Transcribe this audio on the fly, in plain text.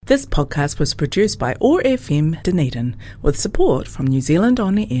This podcast was produced by OAR FM Dunedin with support from New Zealand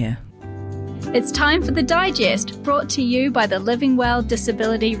On Air. It's time for The Digest, brought to you by the Living Well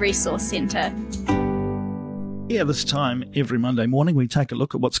Disability Resource Centre. Yeah, this time every Monday morning we take a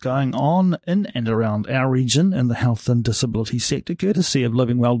look at what's going on in and around our region in the health and disability sector, courtesy of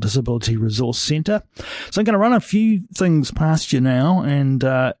Living Well Disability Resource Centre. So I'm going to run a few things past you now,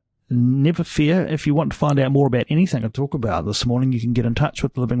 and never fear, if you want to find out more about anything I talk about this morning, you can get in touch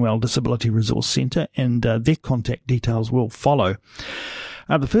with the Living Well Disability Resource Centre, and their contact details will follow.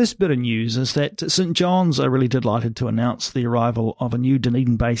 The first bit of news is that St John's are really delighted to announce the arrival of a new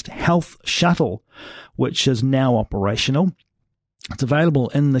Dunedin-based health shuttle, which is now operational. It's available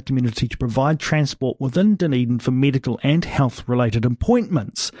in the community to provide transport within Dunedin for medical and health-related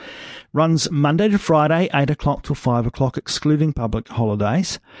appointments. Runs Monday to Friday, 8 o'clock till 5 o'clock, excluding public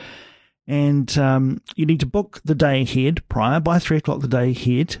holidays. And you need to book the day ahead prior, by 3 o'clock the day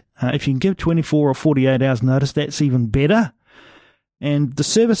ahead. If you can give 24 or 48 hours notice, that's even better. And the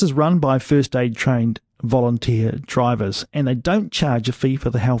service is run by first aid trained volunteer drivers, and they don't charge a fee for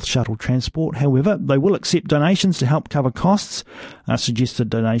the health shuttle transport. However, they will accept donations to help cover costs. Suggested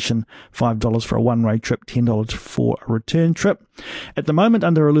donation $5 for a one-way trip, $10 for a return trip. At the moment,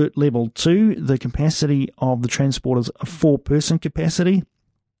 under Alert Level 2, the capacity of the transport is a 4-person capacity.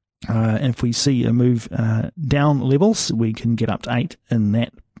 And if we see a move down levels, we can get up to 8 in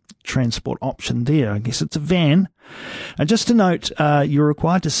that transport option there. I guess it's a van. And just to note, you're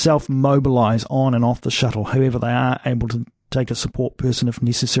required to self-mobilise on and off the shuttle. However, they are able to take a support person if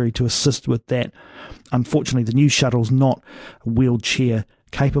necessary to assist with that. Unfortunately, the new shuttle's not wheelchair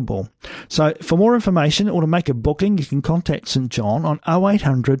capable. So for more information or to make a booking, you can contact St John on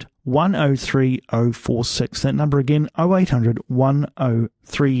 0800 103 046. That number again, 0800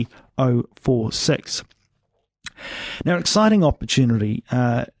 103 046. Now, an exciting opportunity.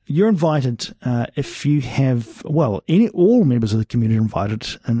 You're invited if you have, all members of the community are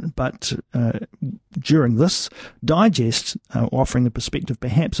invited, but during this digest, offering the perspective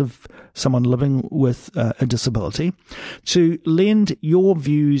perhaps of someone living with a disability, to lend your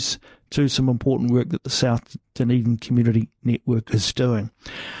views to some important work that the South Dunedin Community Network is doing.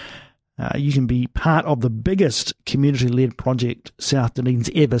 You can be part of the biggest community-led project South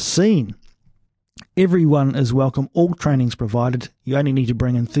Dunedin's ever seen. Everyone is welcome, all training's provided. You only need to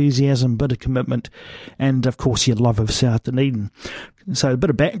bring enthusiasm, bit of commitment, and of course your love of South Dunedin. So a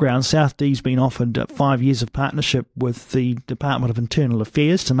bit of background, South D's been offered 5 years of partnership with the Department of Internal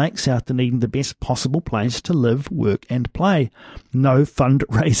Affairs to make South Dunedin the best possible place to live, work and play. No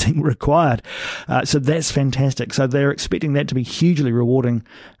fundraising required. So that's fantastic. So they're expecting that to be hugely rewarding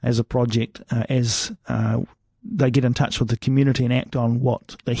as a project as they get in touch with the community and act on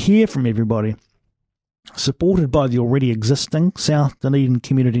what they hear from everybody. Supported by the already existing South Dunedin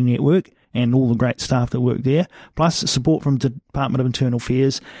Community Network and all the great staff that work there, plus support from the Department of Internal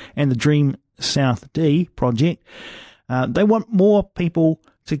Affairs and the Dream South D project. They want more people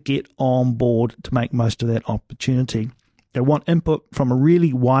to get on board to make most of that opportunity. They want input from a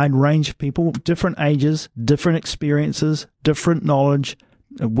really wide range of people, different ages, different experiences, different knowledge,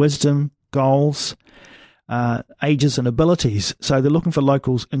 wisdom, goals, ages and abilities. So they're looking for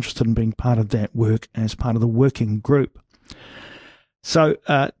locals interested in being part of that work as part of the working group. So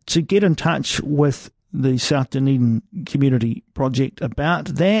to get in touch with the South Dunedin Community Project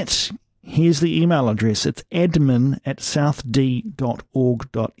about that, here's the email address. It's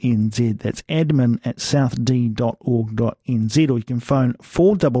admin@southdorg.nz. That's admin@southdorg.nz, or you can phone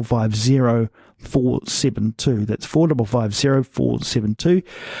 4550 472. That's 4550 472.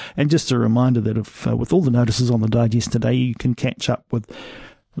 And just a reminder that if with all the notices on the digest today, you can catch up with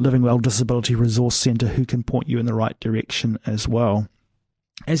Living Well Disability Resource Centre, who can point you in the right direction as well,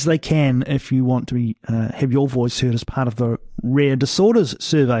 as they can if you want to be have your voice heard as part of the Rare Disorders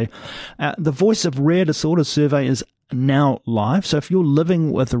Survey. The Voice of Rare Disorders Survey is now live, so if you're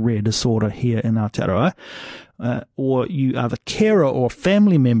living with a rare disorder here in Aotearoa, or you are the carer or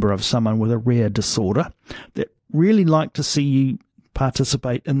family member of someone with a rare disorder, that really like to see you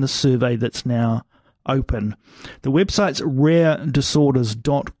participate in the survey that's now open. The website's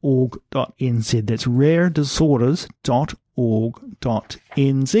raredisorders.org.nz. That's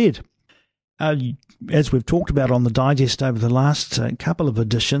raredisorders.org.nz. As we've talked about on the digest over the last couple of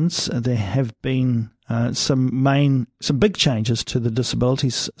editions, there have been some big changes to the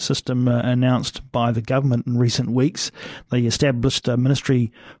disabilities system announced by the government in recent weeks. They established a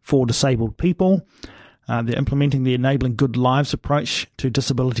Ministry for Disabled People. They're implementing the Enabling Good Lives approach to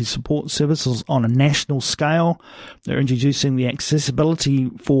disability support services on a national scale. They're introducing the Accessibility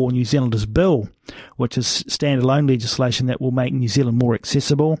for New Zealanders Bill, which is standalone legislation that will make New Zealand more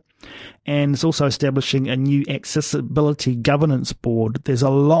accessible. And it's also establishing a new Accessibility Governance Board. There's a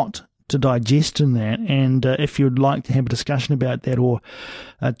lot to digest in that, and if you'd like to have a discussion about that or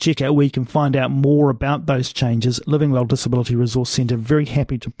check out where you can find out more about those changes, Living Well Disability Resource Centre, very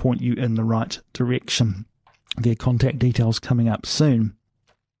happy to point you in the right direction. Their contact details coming up soon.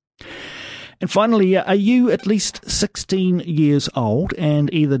 And finally, are you at least 16 years old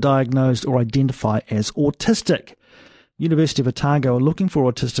and either diagnosed or identify as autistic? University of Otago are looking for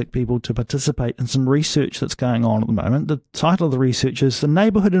autistic people to participate in some research that's going on at the moment. The title of the research is The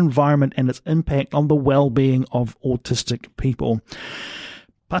Neighbourhood Environment and Its Impact on the Wellbeing of Autistic People.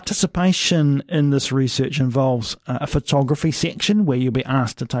 Participation in this research involves a photography section where you'll be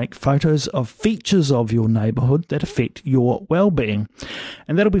asked to take photos of features of your neighbourhood that affect your well-being.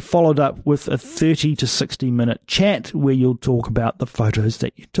 And that'll be followed up with a 30 to 60 minute chat where you'll talk about the photos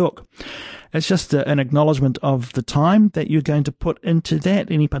that you took. It's just an acknowledgement of the time that you're going to put into that.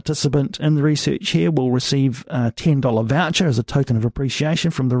 Any participant in the research here will receive a $10 voucher as a token of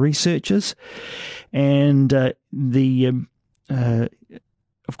appreciation from the researchers. And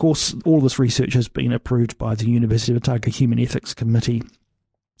of course, all this research has been approved by the University of Otago Human Ethics Committee.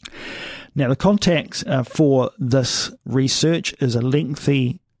 Now, the contact for this research is a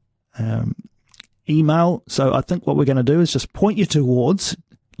lengthy email. So I think what we're going to do is just point you towards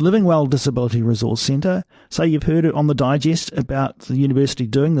Living Well Disability Resource Centre. Say you've heard it on the digest about the university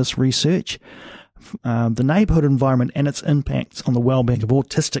doing this research, the neighbourhood environment and its impacts on the wellbeing of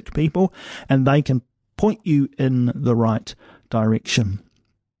autistic people, and they can point you in the right direction.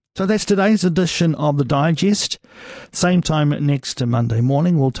 So that's today's edition of the Digest. Same time next Monday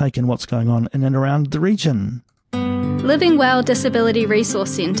morning, we'll take in what's going on in and around the region. Living Well Disability Resource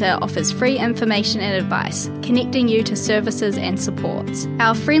Centre offers free information and advice, connecting you to services and supports.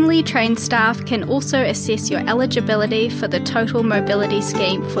 Our friendly trained staff can also assess your eligibility for the Total Mobility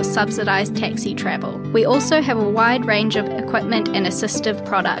Scheme for subsidised taxi travel. We also have a wide range of equipment and assistive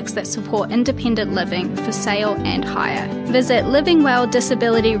products that support independent living for sale and hire. Visit Living Well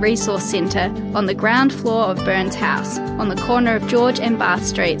Disability Resource Centre on the ground floor of Burns House, on the corner of George and Bath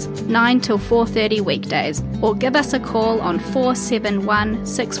Streets, 9 till 4:30 weekdays, or give us a call on 471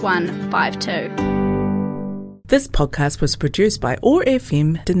 6152. This podcast was produced by OAR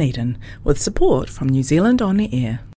FM Dunedin with support from New Zealand On the Air.